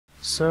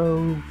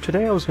So,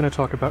 today I was going to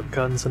talk about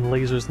guns and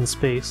lasers in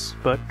space,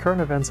 but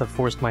current events have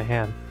forced my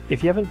hand.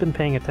 If you haven't been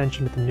paying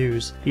attention to the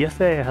news, the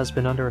FAA has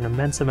been under an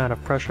immense amount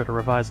of pressure to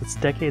revise its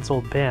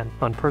decades-old ban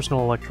on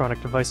personal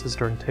electronic devices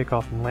during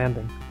takeoff and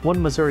landing.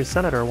 One Missouri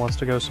senator wants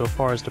to go so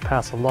far as to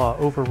pass a law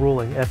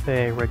overruling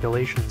FAA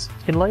regulations.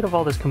 In light of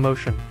all this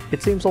commotion,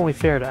 it seems only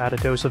fair to add a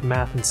dose of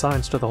math and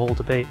science to the whole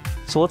debate.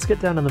 So let's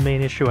get down to the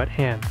main issue at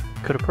hand.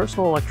 Could a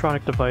personal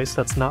electronic device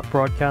that's not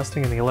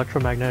broadcasting in the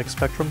electromagnetic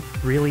spectrum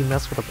really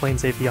mess with a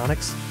plane's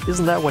avionics?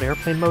 Isn't that what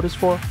airplane mode is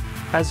for?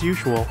 As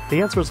usual,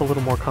 the answer is a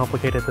little more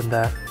complicated than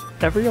that.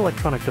 Every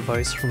electronic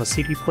device, from a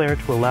CD player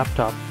to a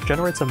laptop,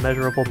 generates a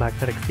measurable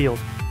magnetic field.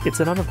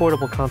 It's an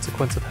unavoidable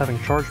consequence of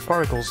having charged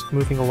particles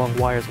moving along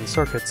wires and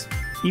circuits.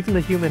 Even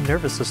the human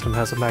nervous system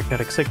has a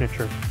magnetic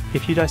signature.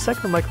 If you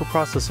dissect the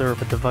microprocessor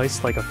of a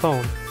device like a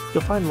phone,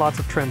 you'll find lots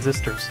of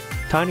transistors,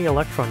 tiny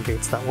electron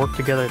gates that work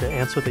together to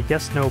answer the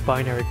yes-no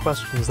binary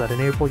questions that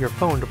enable your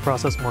phone to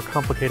process more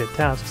complicated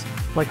tasks,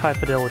 like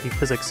high-fidelity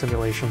physics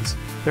simulations.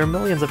 There are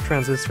millions of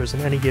transistors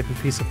in any given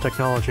piece of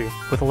technology,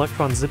 with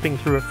electrons zipping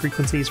through at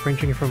frequencies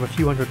ranging from a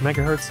few hundred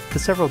megahertz to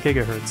several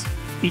gigahertz.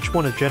 Each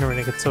one is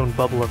generating its own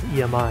bubble of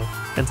EMI,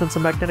 and since a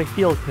magnetic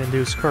field can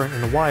induce current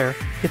in a wire,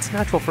 it's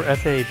natural for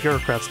FAA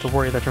bureaucrats to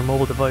worry that your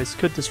mobile device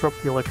could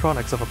disrupt the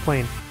electronics of a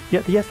plane.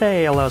 Yet the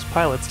FAA allows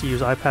pilots to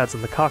use iPads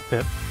in the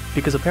cockpit,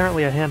 because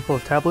apparently a handful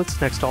of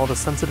tablets next to all the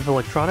sensitive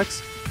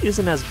electronics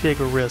isn't as big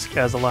a risk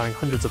as allowing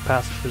hundreds of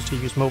passengers to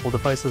use mobile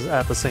devices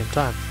at the same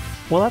time.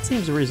 Well, that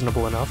seems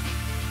reasonable enough,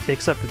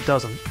 except it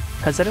doesn't.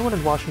 Has anyone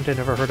in Washington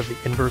ever heard of the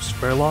inverse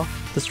square law?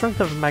 The strength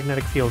of a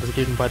magnetic field is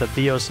given by the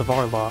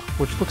Biot-Savart law,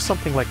 which looks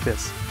something like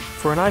this.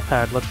 For an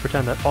iPad, let's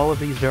pretend that all of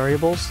these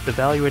variables,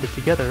 evaluated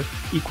together,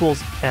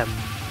 equals m.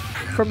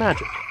 For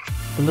magic.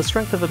 Then the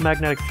strength of a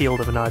magnetic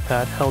field of an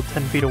iPad held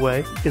 10 feet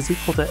away is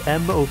equal to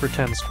m over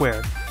 10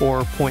 squared,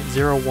 or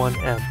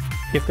 0.01 m.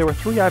 If there were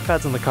 3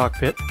 iPads in the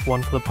cockpit,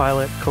 one for the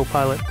pilot,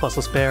 co-pilot, plus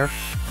a spare,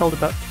 held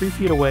about 3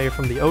 feet away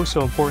from the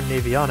oh-so-important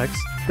avionics,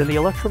 then the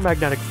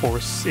electromagnetic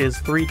force is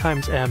 3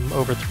 times m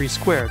over 3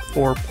 squared,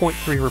 or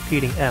 0.3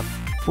 repeating m.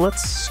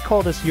 Let's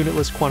call this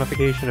unitless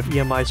quantification of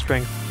EMI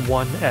strength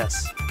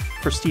 1s,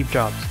 for Steve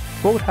Jobs.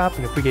 What would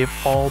happen if we gave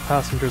all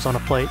passengers on a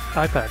flight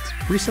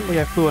iPads?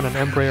 Recently I flew on an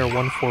Embraer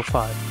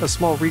 145, a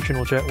small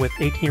regional jet with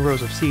 18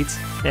 rows of seats,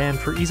 and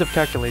for ease of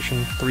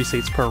calculation, 3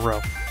 seats per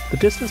row. The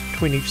distance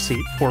between each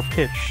seat, or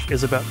pitch,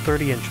 is about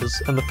 30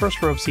 inches, and the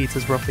first row of seats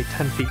is roughly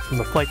 10 feet from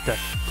the flight deck.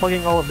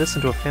 Plugging all of this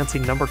into a fancy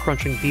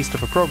number-crunching beast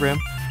of a program,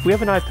 we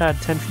have an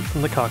iPad 10 feet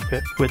from the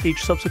cockpit, with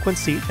each subsequent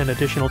seat an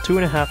additional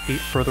 2.5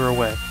 feet further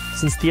away.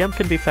 Since the m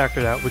can be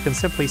factored out, we can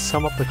simply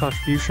sum up the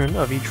contribution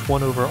of each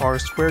 1 over r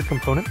squared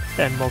component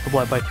and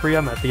multiply by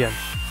 3m at the end.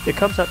 It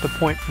comes out to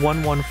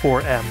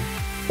 0.114 m,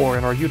 or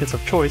in our units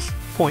of choice,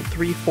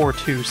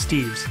 0.342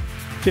 Steves.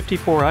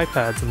 54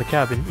 iPads in the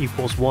cabin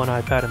equals 1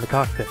 iPad in the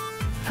cockpit.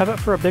 How about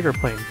for a bigger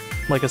plane,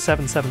 like a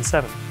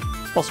 777?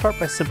 I'll start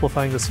by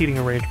simplifying the seating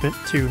arrangement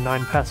to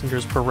 9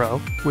 passengers per row,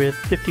 with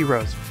 50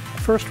 rows.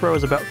 The first row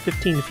is about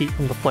 15 feet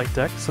from the flight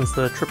deck, since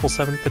the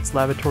 777 fits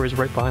lavatories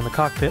right behind the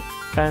cockpit,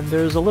 and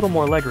there's a little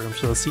more legroom,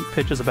 so the seat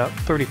pitch is about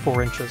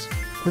 34 inches.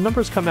 The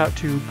numbers come out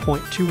to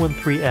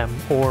 0.213 m,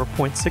 or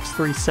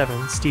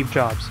 0.637 Steve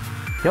Jobs.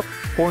 Yep,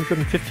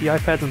 450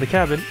 iPads in the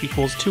cabin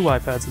equals 2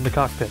 iPads in the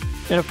cockpit.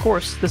 And of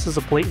course, this is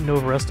a blatant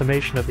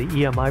overestimation of the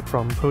EMI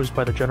problem posed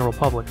by the general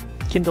public.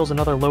 Kindles and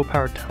other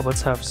low-powered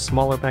tablets have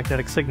smaller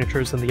magnetic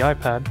signatures than the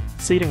iPad,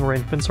 seating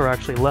arrangements are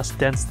actually less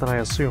dense than I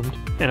assumed,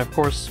 and of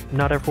course,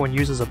 not everyone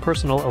uses a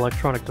personal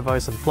electronic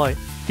device in flight.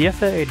 The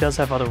FAA does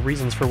have other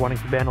reasons for wanting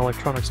to ban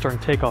electronics during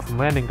takeoff and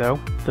landing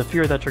though, the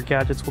fear that your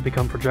gadgets will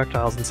become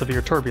projectiles in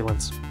severe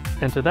turbulence.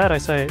 And to that I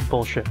say,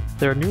 bullshit.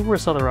 There are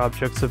numerous other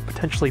objects of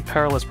potentially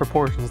perilous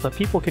proportions that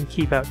people can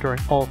keep out during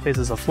all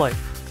phases of flight.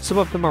 Some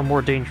of them are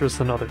more dangerous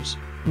than others.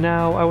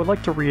 Now, I would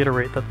like to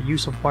reiterate that the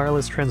use of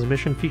wireless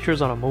transmission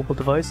features on a mobile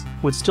device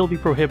would still be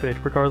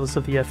prohibited regardless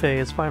of the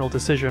FAA's final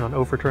decision on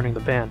overturning the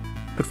ban.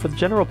 But for the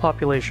general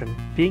population,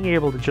 being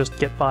able to just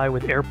get by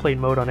with airplane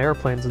mode on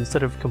airplanes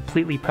instead of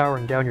completely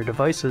powering down your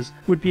devices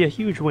would be a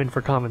huge win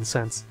for common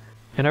sense.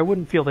 And I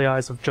wouldn't feel the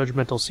eyes of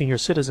judgmental senior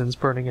citizens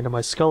burning into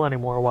my skull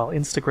anymore while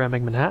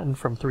Instagramming Manhattan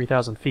from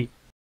 3,000 feet.